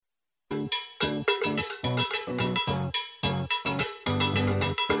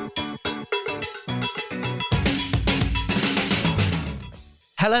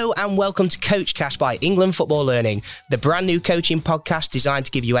Hello and welcome to Coachcast by England Football Learning, the brand new coaching podcast designed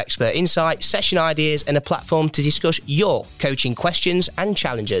to give you expert insight, session ideas and a platform to discuss your coaching questions and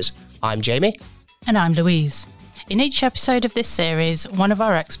challenges. I'm Jamie. And I'm Louise. In each episode of this series, one of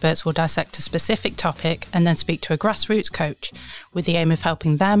our experts will dissect a specific topic and then speak to a grassroots coach with the aim of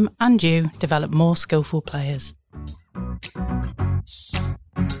helping them and you develop more skillful players.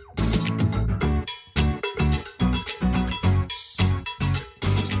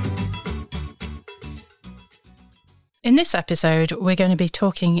 In this episode, we're going to be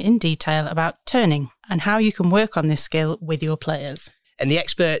talking in detail about turning and how you can work on this skill with your players. And the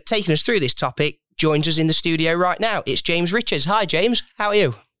expert taking us through this topic joins us in the studio right now. It's James Richards. Hi, James. How are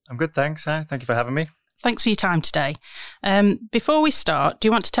you? I'm good, thanks. Hi, thank you for having me. Thanks for your time today. Before we start, do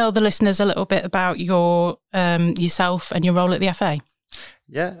you want to tell the listeners a little bit about your yourself and your role at the FA?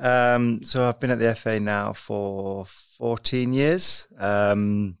 Yeah, so I've been at the FA now for 14 years.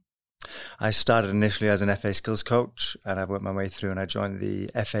 I started initially as an FA skills coach and I worked my way through and I joined the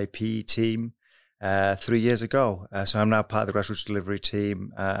FAP team 3 years ago. So I'm now part of the grassroots delivery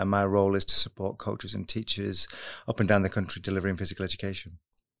team and my role is to support coaches and teachers up and down the country delivering physical education.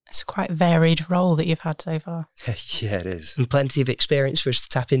 It's a quite varied role that you've had so far. Yeah, it is. And plenty of experience for us to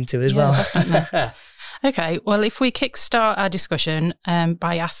tap into as well. Definitely. Okay, well, if we kickstart our discussion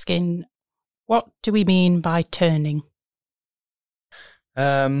by asking, what do we mean by turning?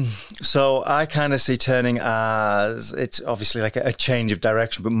 So I kind of see turning as it's obviously like a change of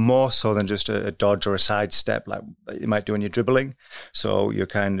direction, but more so than just a dodge or a sidestep like you might do when you're dribbling. So you're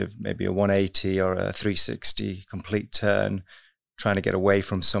kind of maybe a 180 or a 360 complete turn, trying to get away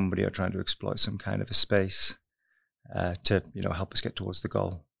from somebody or trying to exploit some kind of a space to help us get towards the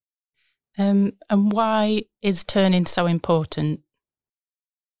goal. And why is turning so important?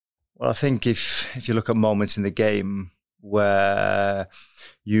 Well, I think if you look at moments in the game where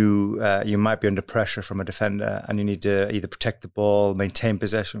you might be under pressure from a defender and you need to either protect the ball, maintain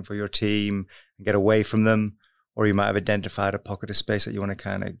possession for your team and get away from them, or you might have identified a pocket of space that you want to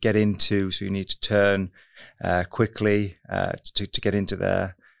kind of get into, so you need to turn quickly to get into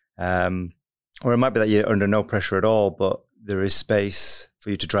there. Or it might be that you're under no pressure at all, but there is space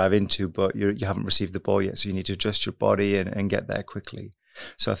for you to drive into, but you haven't received the ball yet, so you need to adjust your body and get there quickly.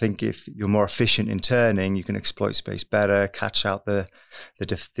 So I think if you're more efficient in turning, you can exploit space better, catch out the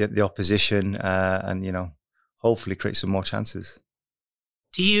opposition, and hopefully create some more chances.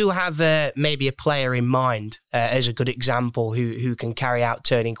 Do you have maybe a player in mind as a good example who can carry out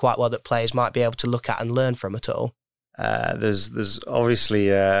turning quite well that players might be able to look at and learn from at all? There's obviously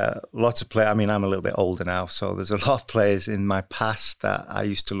lots of players. I mean, I'm a little bit older now, so there's a lot of players in my past that I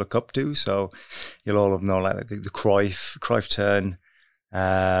used to look up to. So you'll all have known like the Cruyff turn.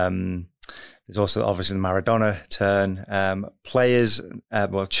 There's also obviously the Maradona turn. Players,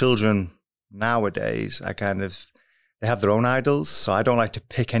 children nowadays, they have their own idols. So I don't like to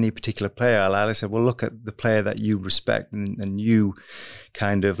pick any particular player. I like to say, well, look at the player that you respect and you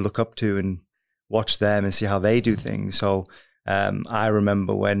kind of look up to and watch them and see how they do things. So I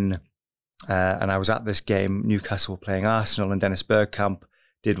remember when, and I was at this game, Newcastle were playing Arsenal and Dennis Bergkamp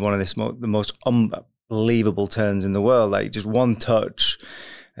did one of the most unbelievable turns in the world, like just one touch.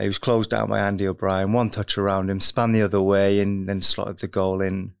 He was closed down by Andy O'Brien, one touch around him, span the other way and then slotted the goal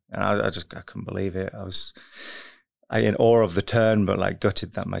in. And I couldn't believe it. I was in awe of the turn, but like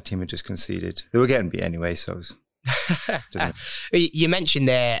gutted that my team had just conceded. They were getting beat anyway, so You mentioned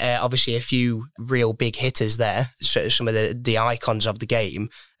there obviously a few real big hitters there, so some of the icons of the game,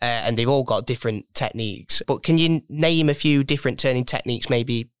 and they've all got different techniques. But can you name a few different turning techniques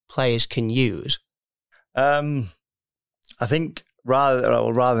maybe players can use? I think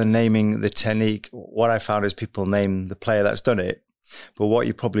rather than naming the technique, what I found is people name the player that's done it. But what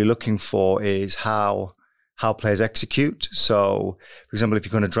you're probably looking for is how players execute. So, for example, if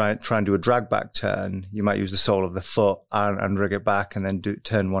you're going to try and do a drag back turn, you might use the sole of the foot and rig it back and then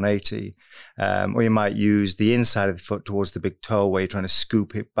turn 180. Or you might use the inside of the foot towards the big toe where you're trying to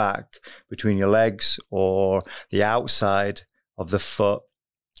scoop it back between your legs, or the outside of the foot,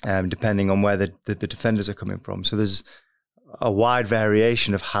 depending on where the defenders are coming from. So there's a wide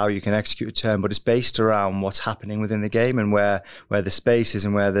variation of how you can execute a turn, but it's based around what's happening within the game and where the space is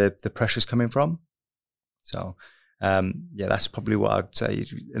and where the pressure's coming from. So, that's probably what I'd say.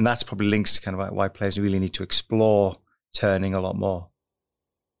 And that's probably links to kind of like why players really need to explore turning a lot more.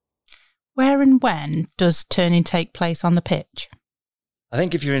 Where and when does turning take place on the pitch? I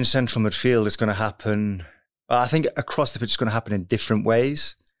think if you're in central midfield, it's going to happen. I think across the pitch, it's going to happen in different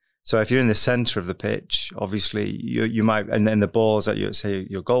ways. So if you're in the centre of the pitch, obviously you might, and then the ball's at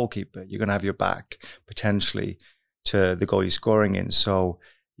your goalkeeper, you're going to have your back potentially to the goal you're scoring in. So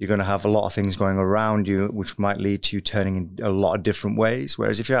you're going to have a lot of things going around you, which might lead to you turning in a lot of different ways.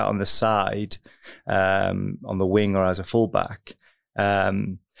 Whereas if you're out on the side, on the wing or as a fullback,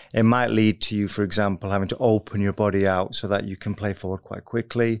 it might lead to you, for example, having to open your body out so that you can play forward quite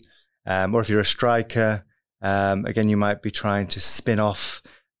quickly. Or if you're a striker, again, you might be trying to spin off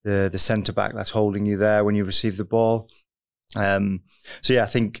the centre-back that's holding you there when you receive the ball. So yeah, I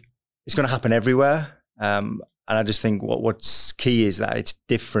think it's going to happen everywhere. And I just think what's key is that it's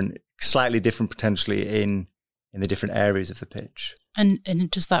different, slightly different potentially in the different areas of the pitch. And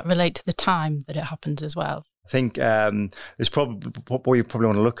does that relate to the time that it happens as well? I think there's probably what you probably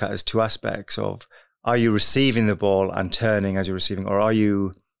want to look at is two aspects of: are you receiving the ball and turning as you're receiving, or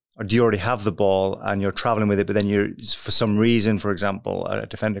do you already have the ball and you're traveling with it, but then you're, for some reason, for example, a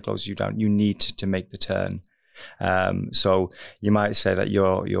defender closes you down, you need to make the turn. So you might say that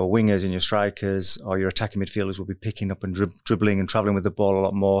your wingers and your strikers or your attacking midfielders will be picking up and dribbling and traveling with the ball a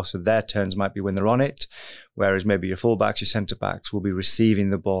lot more. So their turns might be when they're on it, whereas maybe your fullbacks, your centre backs will be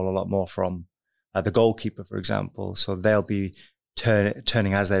receiving the ball a lot more from the goalkeeper, for example. So they'll be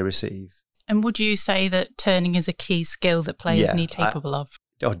turning as they receive. And would you say that turning is a key skill that players need capable of?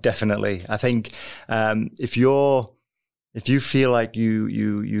 Oh, definitely. I think if you feel like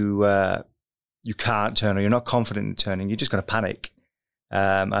you can't turn or you're not confident in turning, you're just going to panic.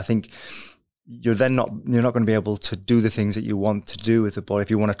 I think you're not going to be able to do the things that you want to do with the ball. If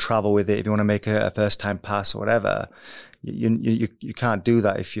you want to travel with it, if you want to make a first time pass or whatever, you can't do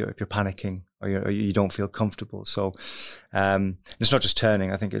that if you're panicking or you don't feel comfortable. So it's not just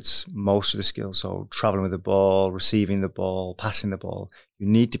turning. I think it's most of the skills. So traveling with the ball, receiving the ball, passing the ball. You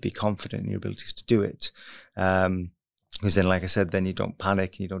need to be confident in your abilities to do it. Because then, like I said, then you don't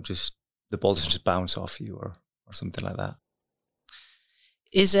panic. You don't the ball doesn't just bounce off you or something like that.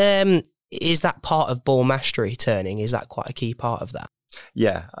 Is that part of ball mastery, turning? Is that quite a key part of that?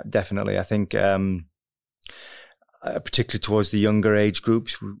 Yeah, definitely. I think particularly towards the younger age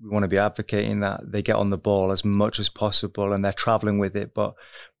groups, we want to be advocating that they get on the ball as much as possible and they're traveling with it, but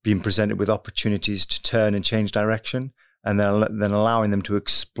being presented with opportunities to turn and change direction, and then allowing them to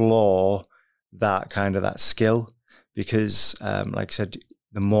explore that skill. Because, like I said,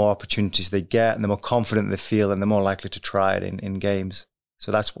 the more opportunities they get and the more confident they feel, and the more likely to try it in games.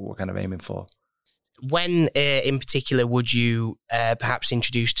 So that's what we're kind of aiming for. When in particular would you perhaps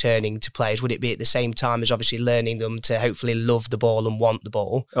introduce turning to players? Would it be at the same time as obviously learning them to hopefully love the ball and want the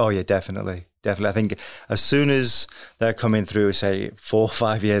ball? Oh yeah, definitely. I think as soon as they're coming through, say 4 or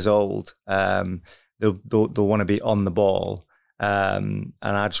 5 years old, they'll want to be on the ball. And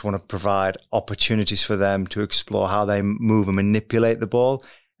I just want to provide opportunities for them to explore how they move and manipulate the ball,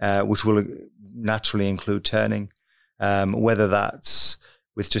 which will naturally include turning, whether that's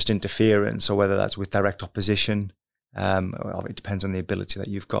with just interference or whether that's with direct opposition. It depends on the ability that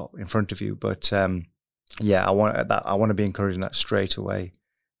you've got in front of you. But I want to be encouraging that straight away,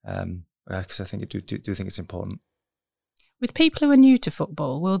 because I think do think it's important. With people who are new to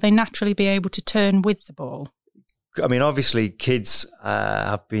football, will they naturally be able to turn with the ball? I mean, obviously, kids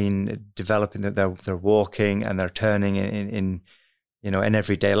have been developing that they're walking and they're turning in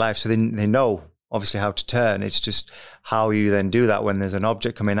everyday life, so they know obviously how to turn. It's just how you then do that when there's an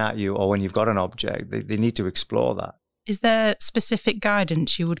object coming at you or when you've got an object. They need to explore that. Is there specific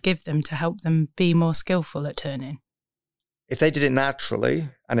guidance you would give them to help them be more skillful at turning? If they did it naturally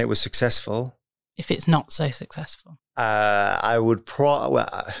and it was successful. If it's not so successful, I would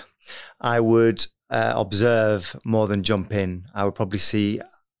observe more than jump in. I would probably see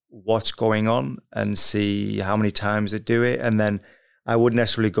what's going on and see how many times they do it. And then I wouldn't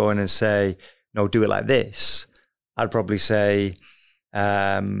necessarily go in and say, no, do it like this. I'd probably say,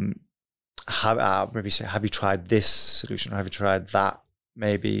 have you tried this solution? Or have you tried that?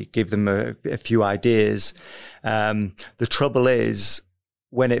 Maybe give them a few ideas. The trouble is,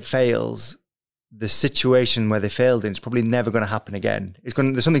 when it fails, the situation where they failed in is probably never going to happen again.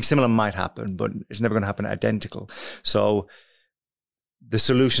 There's something similar might happen, but it's never going to happen identical. So the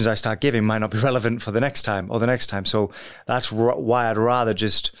solutions I start giving might not be relevant for the next time or the next time. So that's why I'd rather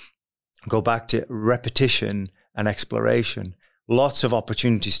just go back to repetition and exploration. Lots of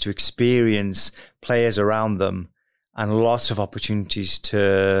opportunities to experience players around them, and lots of opportunities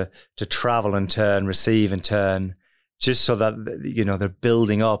to travel and turn, receive and turn, just so that they're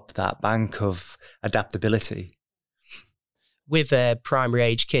building up that bank of adaptability. With primary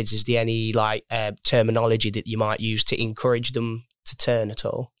age kids, is there any terminology that you might use to encourage them to turn at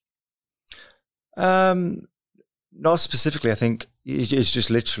all? Not specifically. I think it's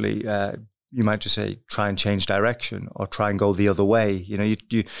just literally you might just say, try and change direction or try and go the other way. You know,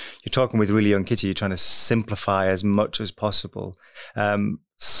 you're talking with really young kids, you're trying to simplify as much as possible.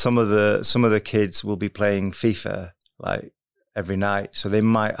 Some of the kids will be playing FIFA like every night, so they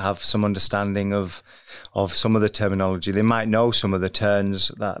might have some understanding of some of the terminology. They might know some of the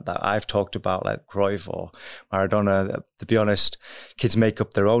turns that I've talked about, like Cruyff or Maradona. To be honest, kids make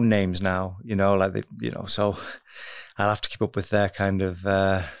up their own names now, you know, like they, you know, so I'll have to keep up with their kind of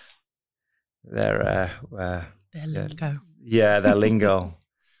their lingo. Yeah, their lingo,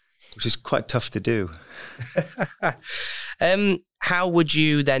 which is quite tough to do. How would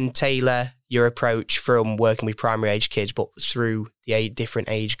you then tailor your approach from working with primary age kids, but through the different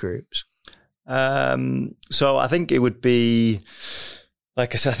age groups? So I think it would be,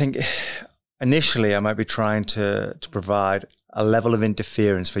 like I said, I think initially I might be trying to provide a level of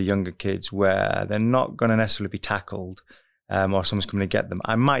interference for younger kids where they're not going to necessarily be tackled or someone's coming to get them.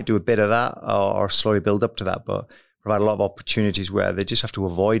 I might do a bit of that or slowly build up to that, but provide a lot of opportunities where they just have to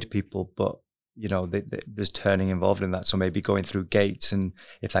avoid people, but you know, there's turning involved in that. So maybe going through gates, and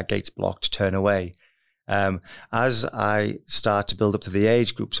if that gate's blocked, turn away. As I start to build up to the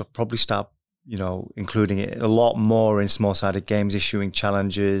age groups, I'll probably start, you know, including it a lot more in small-sided games, issuing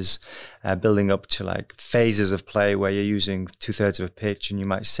challenges, building up to like phases of play where you're using 2/3 of a pitch and you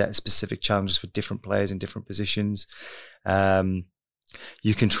might set specific challenges for different players in different positions.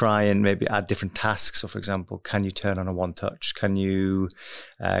 You can try and maybe add different tasks. So, for example, can you turn on a one touch? Can you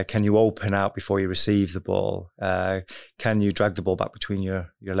open out before you receive the ball? Can you drag the ball back between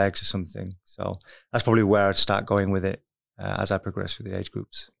your legs or something? So that's probably where I'd start going with it as I progress through the age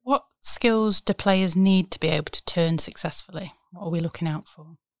groups. What skills do players need to be able to turn successfully? What are we looking out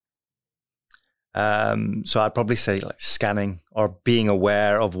for? So I'd probably say like scanning or being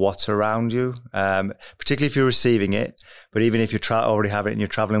aware of what's around you, particularly if you're receiving it. But even if you already have it and you're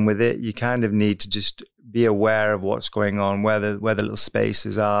traveling with it, you kind of need to just be aware of what's going on, where the little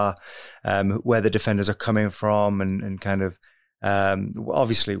spaces are, where the defenders are coming from, and kind of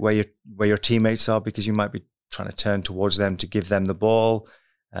obviously where your teammates are, because you might be trying to turn towards them to give them the ball,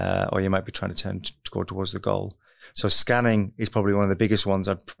 or you might be trying to turn to go towards the goal. So scanning is probably one of the biggest ones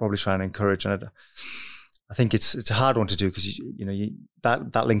I'd probably try and encourage. And I think it's a hard one to do because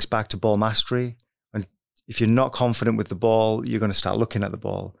that links back to ball mastery. And if you're not confident with the ball, you're going to start looking at the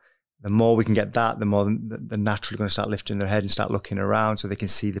ball. The more we can get that, the more they're naturally going to start lifting their head and start looking around so they can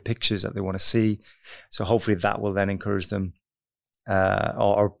see the pictures that they want to see. So hopefully that will then encourage them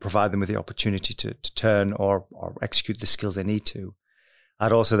or provide them with the opportunity to turn or execute the skills they need to.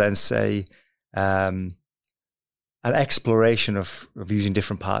 I'd also then say an exploration of using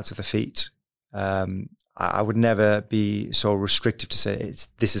different parts of the feet. I would never be so restrictive to say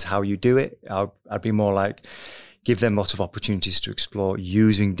this is how you do it. I'd be more like give them lots of opportunities to explore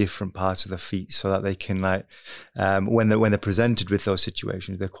using different parts of the feet so that they can when they're presented with those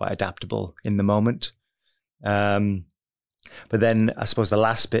situations, they're quite adaptable in the moment. But then I suppose the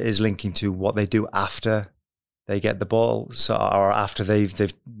last bit is linking to what they do after they get the ball, or after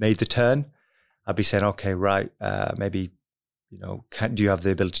they've made the turn. I'd be saying, okay, right, maybe, do you have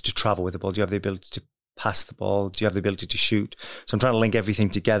the ability to travel with the ball? Do you have the ability to pass the ball? Do you have the ability to shoot? So I'm trying to link everything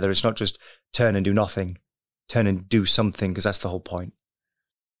together. It's not just turn and do nothing, turn and do something, because that's the whole point.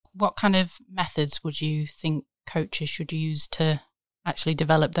 What kind of methods would you think coaches should use to actually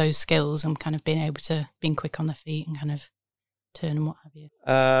develop those skills and kind of being quick on the feet and kind of turn and what have you?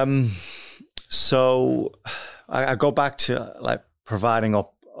 So I go back to like providing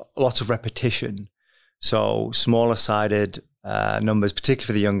up lots of repetition. So smaller sided numbers, particularly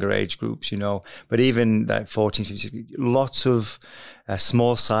for the younger age groups, but even like 14, 15, lots of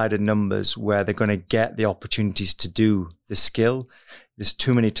small sided numbers where they're going to get the opportunities to do the skill. There's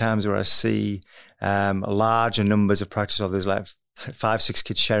too many times where I see larger numbers of practice, or there's like 5, 6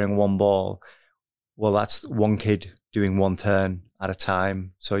 kids sharing one ball. Well, that's one kid doing one turn at a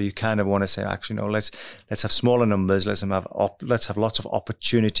time. So you kind of want to say, actually, no, let's have smaller numbers. Let's have lots of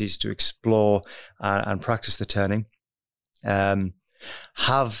opportunities to explore and practice the turning. Have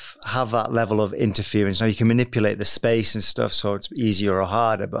that level of interference. Now you can manipulate the space and stuff, so it's easier or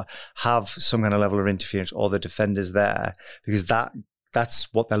harder, but have some kind of level of interference, or the defenders there, because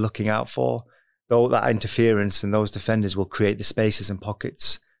that's what they're looking out for. Though that interference and those defenders will create the spaces and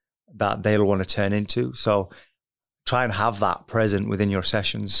pockets that they'll want to turn into. So try and have that present within your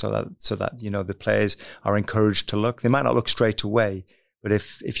sessions so that the players are encouraged to look. They might not look straight away, but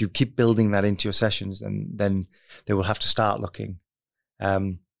if you keep building that into your sessions, then they will have to start looking.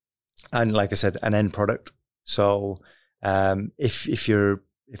 And like I said, an end product. So if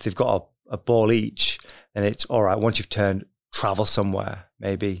they've got a ball each, then it's all right. Once you've turned, travel somewhere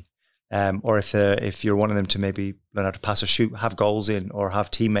maybe. Or if you're wanting them to maybe learn how to pass or shoot, have goals in, or have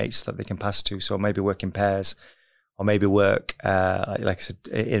teammates that they can pass to. So maybe work in pairs, or maybe work, like I said,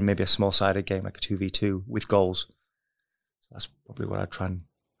 in maybe a small-sided game, like a 2v2 with goals. That's probably what I'd try and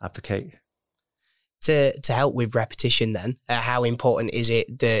advocate. To help with repetition then, how important is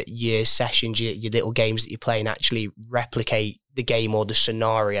it that your sessions, your little games that you're playing actually replicate the game or the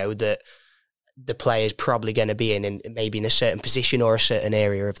scenario that the player's probably going to be in maybe in a certain position or a certain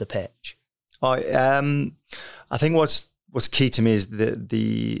area of the pitch? I think what's key to me is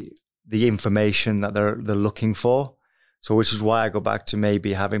the information that they're looking for. So which is why I go back to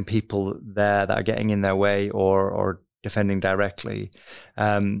maybe having people there that are getting in their way or defending directly.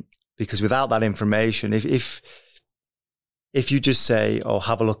 Because without that information, if you just say, "Oh,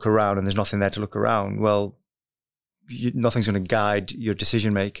 have a look around," and there's nothing there to look around, well, nothing's going to guide your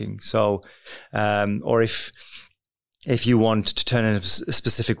decision making. So, or if you want to turn in a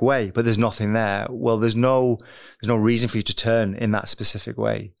specific way, but there's nothing there, well, there's no reason for you to turn in that specific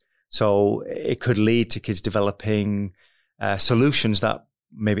way. So it could lead to kids developing solutions that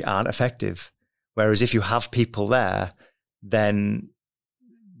maybe aren't effective. Whereas if you have people there, then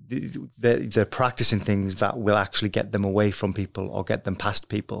they're practicing things that will actually get them away from people or get them past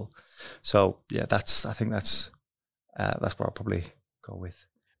people. So yeah, I think that's what I'll probably go with.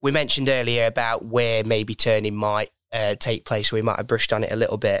 We mentioned earlier about where maybe turning might take place. We might have brushed on it a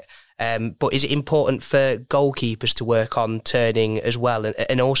little bit. But is it important for goalkeepers to work on turning as well?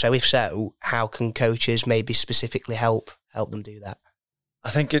 And also, if so, how can coaches maybe specifically help them do that? I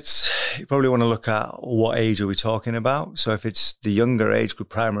think you probably want to look at what age are we talking about. So if it's the younger age group,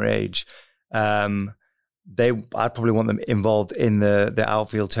 primary age, I'd probably want them involved in the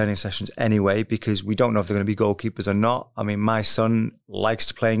outfield turning sessions anyway, because we don't know if they're going to be goalkeepers or not. I mean, my son likes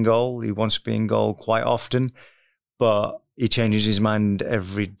to play in goal. He wants to be in goal quite often, but he changes his mind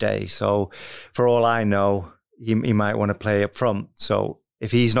every day. So for all I know, he might want to play up front. So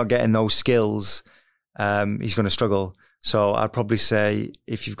if he's not getting those skills, he's going to struggle. So I'd probably say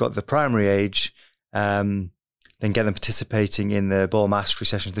if you've got the primary age, then get them participating in the ball mastery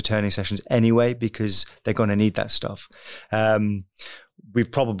sessions, the turning sessions anyway, because they're going to need that stuff.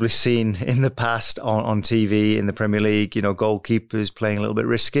 We've probably seen in the past on TV in the Premier League, goalkeepers playing a little bit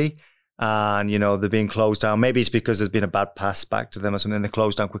risky and, they're being closed down. Maybe it's because there's been a bad pass back to them or something. They're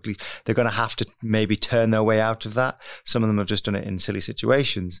closed down quickly. They're going to have to maybe turn their way out of that. Some of them have just done it in silly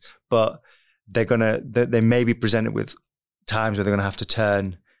situations, but they may be presented with times where they're going to have to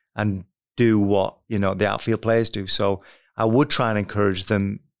turn and do what the outfield players do. So I would try and encourage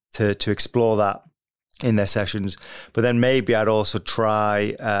them to explore that in their sessions, but then maybe I'd also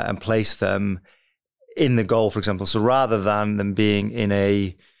try and place them in the goal, for example. So rather than them being in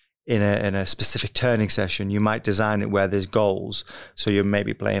a specific turning session, you might design it where there's goals. So you're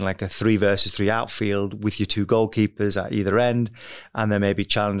maybe playing like a 3 versus 3 outfield with your 2 goalkeepers at either end, and then maybe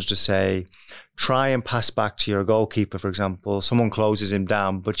challenge to say, try and pass back to your goalkeeper, for example. Someone closes him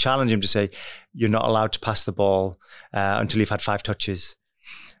down, but challenge him to say, you're not allowed to pass the ball until you've had 5 touches.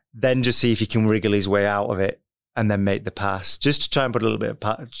 Then just see if he can wriggle his way out of it and then make the pass, just to try and put a little bit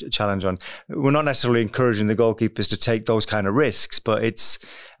of challenge on. We're not necessarily encouraging the goalkeepers to take those kind of risks, but it's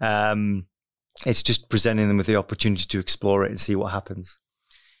just presenting them with the opportunity to explore it and see what happens.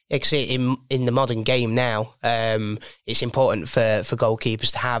 In the modern game now, it's important for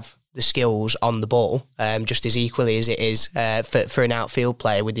goalkeepers to have the skills on the ball, just as equally as it is for an outfield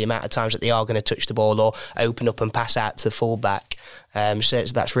player, with the amount of times that they are going to touch the ball or open up and pass out to the fullback. So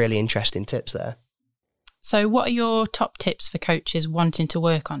that's really interesting tips there. So what are your top tips for coaches wanting to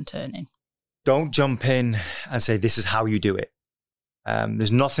work on turning? Don't jump in and say, this is how you do it.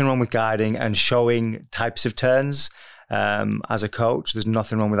 There's nothing wrong with guiding and showing types of turns as a coach. There's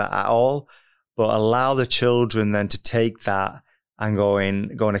nothing wrong with that at all. But allow the children then to take that and go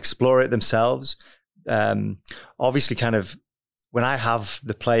and explore it themselves. Obviously, kind of, when I have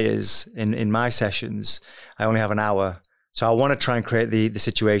the players in my sessions, I only have an hour. So I want to try and create the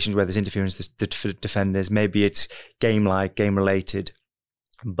situations where there's interference for defenders. Maybe it's game-like, game-related.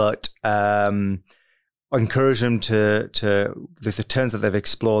 But encourage them to the turns that they've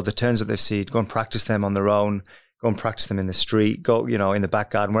explored, the turns that they've seen, go and practice them on their own, go and practice them in the street, go, in the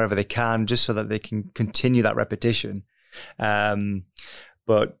back garden, wherever they can, just so that they can continue that repetition.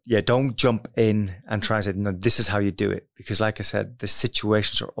 But yeah, don't jump in and try and say, no, this is how you do it. Because like I said, the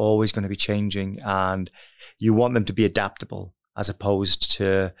situations are always going to be changing and you want them to be adaptable as opposed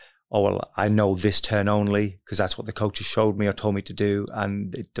to, oh, well, I know this turn only because that's what the coaches showed me or told me to do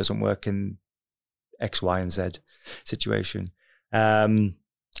and it doesn't work in X, Y, and Z situation.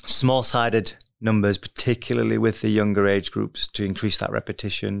 Small-sided numbers, particularly with the younger age groups, to increase that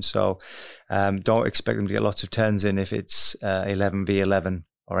repetition. So don't expect them to get lots of turns in if it's 11v11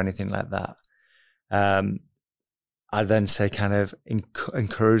 or anything like that. I then say kind of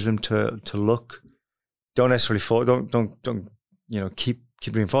encourage them to look. Don't necessarily don't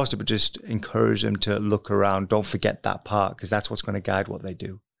keep reinforcing it, but just encourage them to look around. Don't forget that part, because that's what's going to guide what they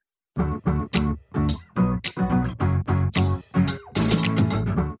do.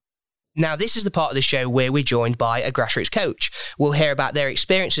 Now, this is the part of the show where we're joined by a grassroots coach. We'll hear about their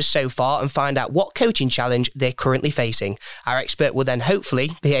experiences so far and find out what coaching challenge they're currently facing. Our expert will then hopefully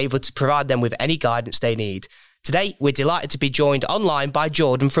be able to provide them with any guidance they need. Today, we're delighted to be joined online by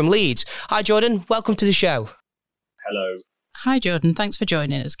Jordan from Leeds. Hi, Jordan. Welcome to the show. Hello. Hi, Jordan. Thanks for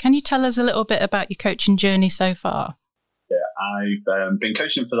joining us. Can you tell us a little bit about your coaching journey so far? Yeah, I've been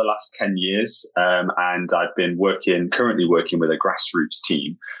coaching for the last 10 years, and I've been currently working with a grassroots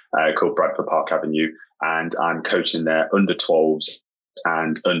team called Bradford Park Avenue, and I'm coaching their under 12s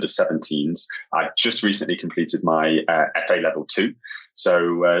and under 17s. I just recently completed my FA level 2,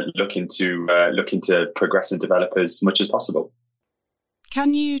 so looking to progress and develop as much as possible.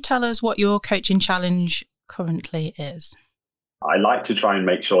 Can you tell us what your coaching challenge currently is? I like to try and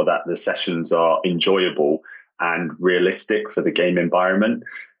make sure that the sessions are enjoyable and realistic for the game environment.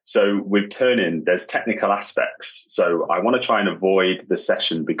 So with turning, there's technical aspects. So I want to try and avoid the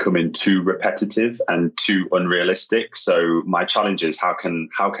session becoming too repetitive and too unrealistic. So my challenge is how can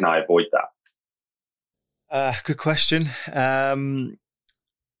I avoid that? Good question. I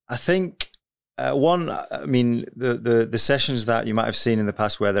think the sessions that you might have seen in the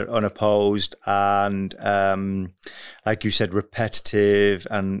past where they're unopposed and like you said, repetitive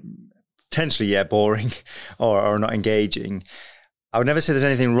and potentially boring or not engaging, I would never say there's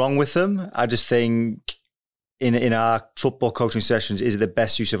anything wrong with them. I just think in our football coaching sessions, is it the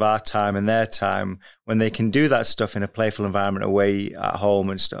best use of our time and their time when they can do that stuff in a playful environment away at home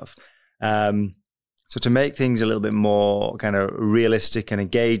and stuff. So to make things a little bit more kind of realistic and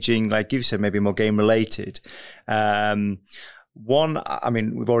engaging, like you said, maybe more game related. One,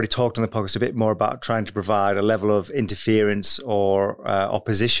 we've already talked on the podcast a bit more about trying to provide a level of interference or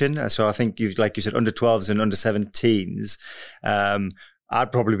opposition. So I think like you said, under 12s and under 17s,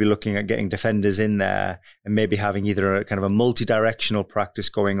 I'd probably be looking at getting defenders in there and maybe having either a kind of a multi-directional practice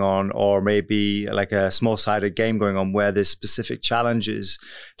going on, or maybe like a small-sided game going on where there's specific challenges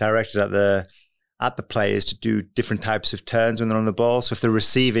directed at the players to do different types of turns when they're on the ball. So if they're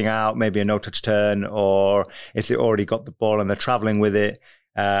receiving out, maybe a no-touch turn, or if they already got the ball and they're traveling with it,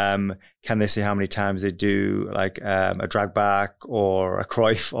 can they see how many times they do like a drag back or a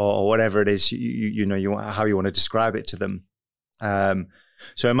Cruyff or whatever it is, how you want to describe it to them.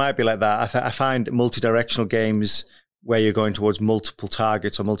 So it might be like that. I find multi-directional games where you're going towards multiple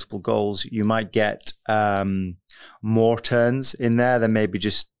targets or multiple goals, you might get more turns in there than maybe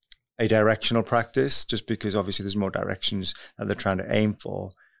just a directional practice, just because obviously there's more directions that they're trying to aim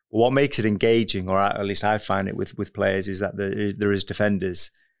for. But what makes it engaging, or at least I find it with players, is that there is defenders.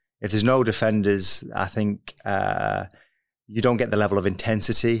 If there's no defenders, I think you don't get the level of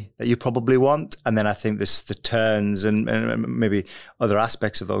intensity that you probably want. And then I think the turns and maybe other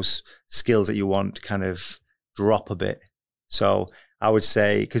aspects of those skills that you want kind of drop a bit. So I would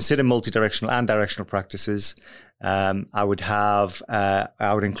say consider multi-directional and directional practices. I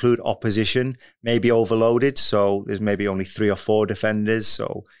would include opposition, maybe overloaded. So there's maybe only 3 or 4 defenders.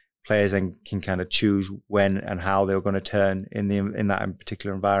 So players then can kind of choose when and how they're going to turn in that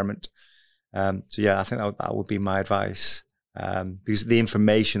particular environment. I think that would be my advice, because the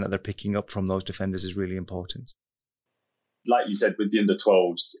information that they're picking up from those defenders is really important. Like you said, with the under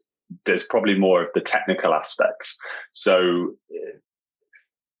 12s, there's probably more of the technical aspects. So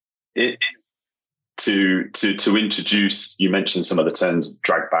to introduce, you mentioned some of the turns,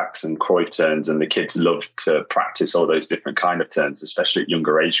 drag backs and Cruyff turns, and the kids love to practice all those different kind of turns, especially at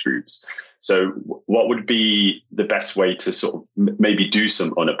younger age groups. So what would be the best way to sort of maybe do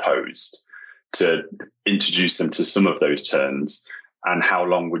some unopposed to introduce them to some of those turns? And how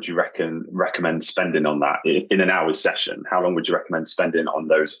long would you recommend spending on that in an hour session? How long would you recommend spending on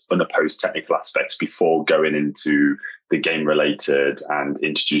those unopposed technical aspects before going into the game related and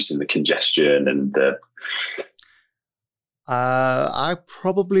introducing the congestion and the... I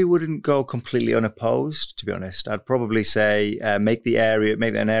probably wouldn't go completely unopposed, to be honest. I'd probably say make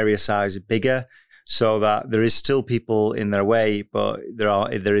an area size bigger so that there is still people in their way, but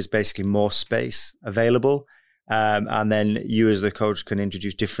there is basically more space available. And then you as the coach can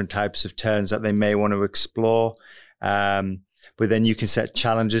introduce different types of turns that they may want to explore. But then you can set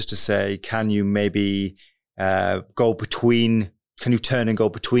challenges to say, can you maybe go between can you turn and go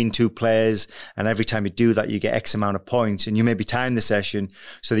between two players? And every time you do that, you get X amount of points, and you maybe time the session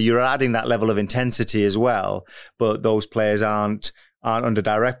so that you're adding that level of intensity as well. But those players aren't under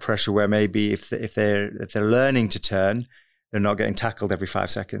direct pressure, where maybe if they're learning to turn, they're not getting tackled every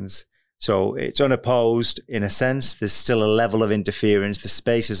 5 seconds. So it's unopposed in a sense. There's still a level of interference. The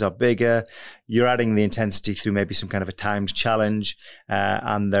spaces are bigger. You're adding the intensity through maybe some kind of a timed challenge,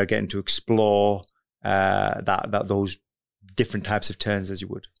 and they're getting to explore those different types of turns as you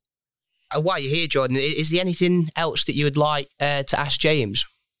would. While you're here, Jordan, is there anything else that you would like to ask James?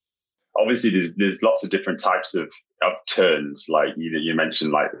 Obviously, there's lots of different types of turns, like you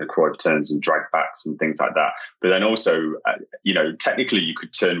mentioned, like the Cruyff turns and drag backs and things like that. But then also, technically you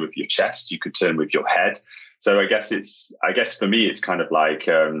could turn with your chest, you could turn with your head. So I guess for me, it's kind of like,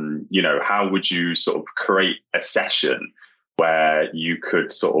 how would you sort of create a session where you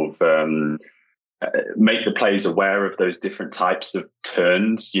could sort of make the players aware of those different types of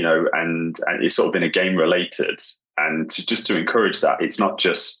turns, and it's sort of in a game related. And just to encourage that, it's not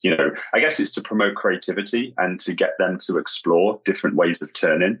just, I guess it's to promote creativity and to get them to explore different ways of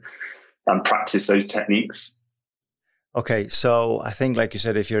turning and practice those techniques. Okay, so I think, like you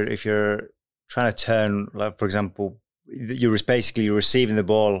said, if you're trying to turn, like for example, you're basically receiving the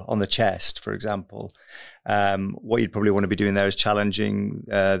ball on the chest, for example. What you'd probably want to be doing there is challenging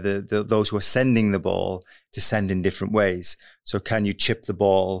those who are sending the ball to send in different ways. So can you chip the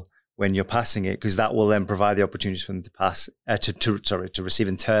ball when you're passing it, because that will then provide the opportunities for them to pass to receive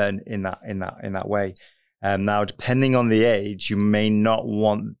and turn in that way. Now, depending on the age, you may not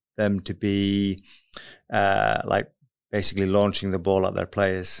want them to be like basically launching the ball at their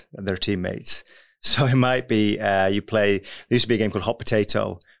players and their teammates. So it might be there used to be a game called Hot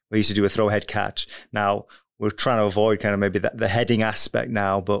Potato. We used to do a throw head catch. Now we're trying to avoid kind of maybe the heading aspect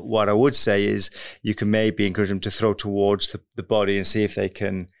now, but what I would say is you can maybe encourage them to throw towards the body and see if they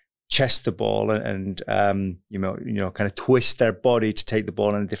can chest the ball and kind of twist their body to take the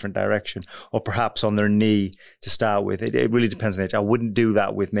ball in a different direction, or perhaps on their knee to start with. It really depends on the age. I wouldn't do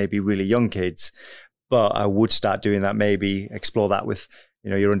that with maybe really young kids, but I would start doing that, maybe explore that with,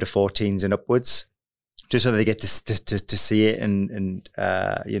 your under 14s and upwards, just so they get to see it and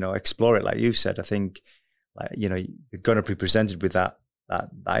explore it. Like you've said, I think, you're going to be presented with that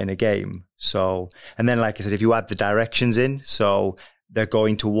in a game. So, and then, like I said, if you add the directions in, so they're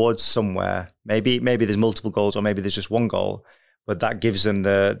going towards somewhere. Maybe there's multiple goals, or maybe there's just one goal, but that gives them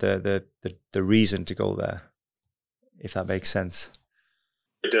the reason to go there, if that makes sense.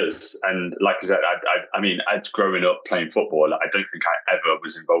 It does. And like I said, I mean, growing up playing football, I don't think I ever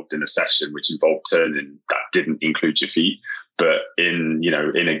was involved in a session which involved turning that didn't include your feet. But in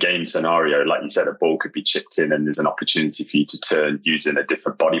a game scenario, like you said, a ball could be chipped in and there's an opportunity for you to turn using a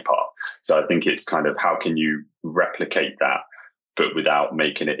different body part. So I think it's kind of, how can you replicate that, but without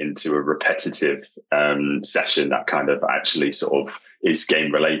making it into a repetitive session that kind of actually sort of is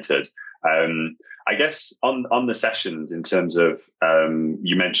game related. I guess on the sessions, in terms of,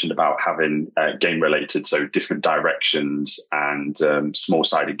 you mentioned about having game related, so different directions and small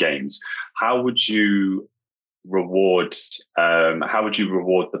sided games. How would you reward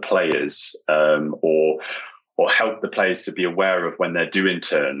the players, or help the players to be aware of when they're doing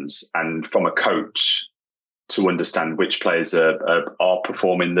turns, and from a coach to understand which players are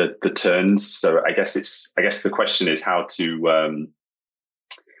performing the turns? So I guess the question is how to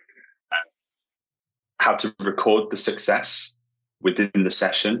record the success within the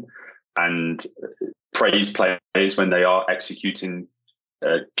session and praise players when they are executing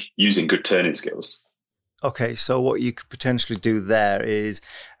using good turning skills. Okay, so what you could potentially do there is,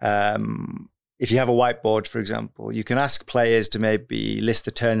 if you have a whiteboard, for example, you can ask players to maybe list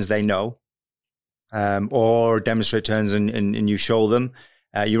the turns they know, or demonstrate turns and you show them.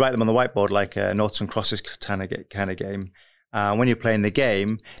 You write them on the whiteboard like a noughts and crosses kind of game. When you're playing the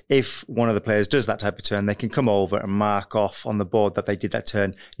game, if one of the players does that type of turn, they can come over and mark off on the board that they did that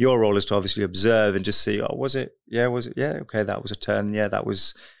turn. Your role is to obviously observe and just see, was it? Yeah, okay, that was a turn. Yeah, that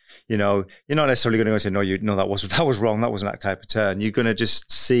was, you're not necessarily going to go and say, no, that was wrong. That wasn't that type of turn. You're going to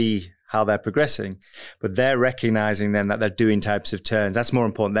just see how they're progressing, but they're recognizing then that they're doing types of turns. That's more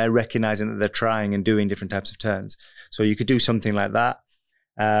important. They're recognizing that they're trying and doing different types of turns. So you could do something like that.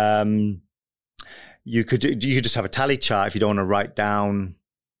 You could just have a tally chart if you don't want to write down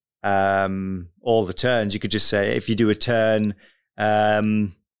all the turns. You could just say, if you do a turn,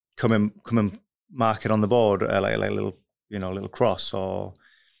 come and mark it on the board, like a little cross, or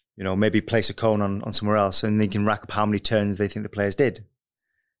maybe place a cone on somewhere else, and they can rack up how many turns they think the players did.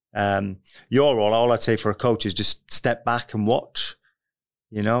 Your role, all I'd say for a coach, is just step back and watch.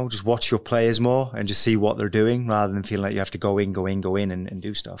 just watch your players more and just see what they're doing rather than feeling like you have to go in and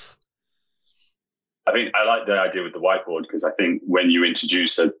do stuff. I think I like the idea with the whiteboard, because I think when you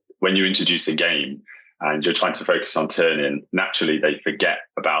introduce a game and you're trying to focus on turning, naturally they forget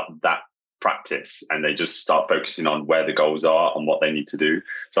about that practice and they just start focusing on where the goals are and what they need to do.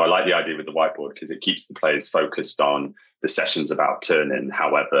 So I like the idea with the whiteboard because it keeps the players focused on the sessions about turning.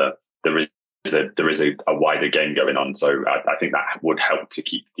 However, there is a wider game going on. So I think that would help to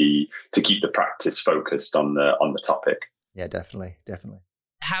keep the practice focused on the topic. Yeah, definitely.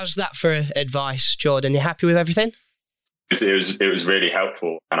 How's that for advice, Jordan? You happy with everything? It was really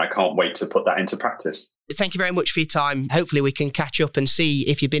helpful, and I can't wait to put that into practice. Thank you very much for your time. Hopefully we can catch up and see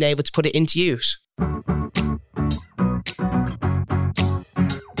if you've been able to put it into use.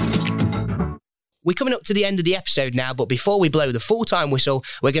 We're coming up to the end of the episode now, but before we blow the full-time whistle,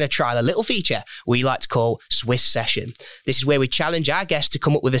 we're going to try a little feature we like to call Swiss Session. This is where we challenge our guests to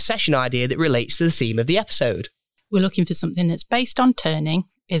come up with a session idea that relates to the theme of the episode. We're looking for something that's based on turning,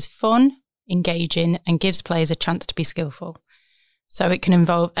 is fun, engaging, and gives players a chance to be skillful. So it can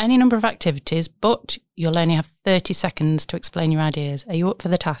involve any number of activities, but you'll only have 30 seconds to explain your ideas. Are you up for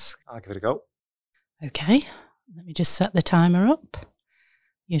the task? I'll give it a go. Okay, let me just set the timer up.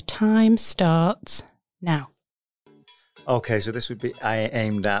 Your time starts now. Okay, so this would be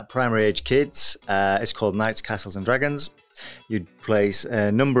aimed at primary age kids. It's called Knights, Castles and Dragons. You'd place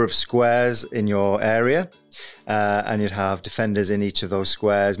a number of squares in your area, and you'd have defenders in each of those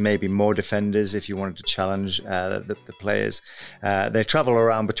squares, maybe more defenders if you wanted to challenge the players. They travel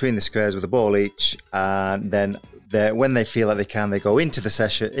around between the squares with a ball each, and then when they feel like they can, they go into the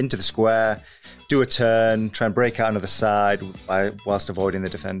square, do a turn, try and break out on the side whilst avoiding the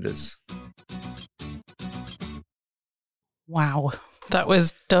defenders. Wow, that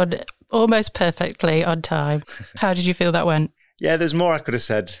was done almost perfectly on time. How did you feel that went? Yeah, there's more I could have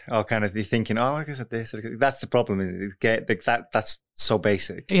said. Or kind of thinking, I could have said this. That's the problem. That's so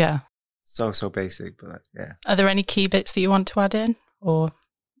basic. Yeah. So basic, but yeah. Are there any key bits that you want to add in? Or are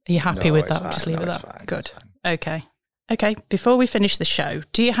you happy with that? Fine. Just leave it that. Fine. Good. Okay, before we finish the show,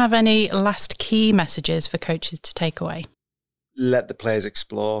 do you have any last key messages for coaches to take away? Let the players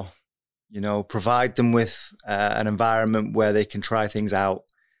explore. Provide them with an environment where they can try things out.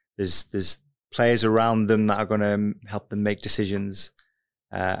 There's players around them that are going to help them make decisions,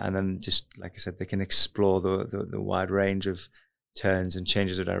 and then just like I said, they can explore the wide range of turns and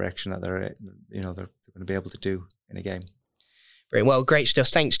changes of direction that they're going to be able to do in a game. Brilliant. Well, great stuff.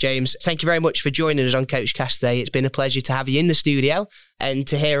 Thanks, James. Thank you very much for joining us on Coachcast today. It's been a pleasure to have you in the studio and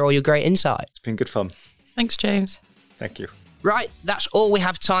to hear all your great insight. It's been good fun. Thanks, James. Thank you. Right, that's all we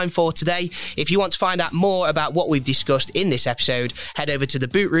have time for today. If you want to find out more about what we've discussed in this episode, head over to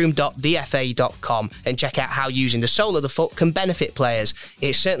thebootroom.thefa.com and check out how using the sole of the foot can benefit players.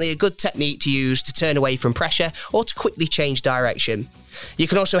 It's certainly a good technique to use to turn away from pressure or to quickly change direction. You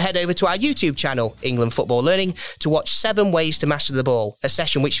can also head over to our YouTube channel, England Football Learning, to watch 7 Ways to Master the Ball, a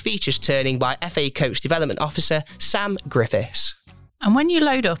session which features turning by FA Coach Development Officer Sam Griffiths. And when you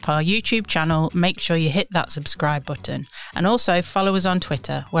load up our YouTube channel, make sure you hit that subscribe button. And also follow us on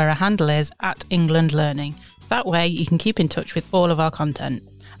Twitter, where our handle is @EnglandLearning. That way you can keep in touch with all of our content.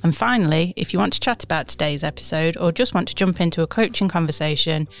 And finally, if you want to chat about today's episode or just want to jump into a coaching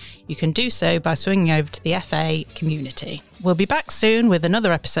conversation, you can do so by swinging over to the FA community. We'll be back soon with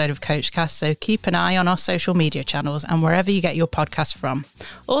another episode of Coachcast, so keep an eye on our social media channels and wherever you get your podcast from.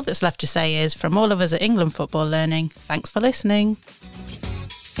 All that's left to say is, from all of us at England Football Learning, thanks for listening.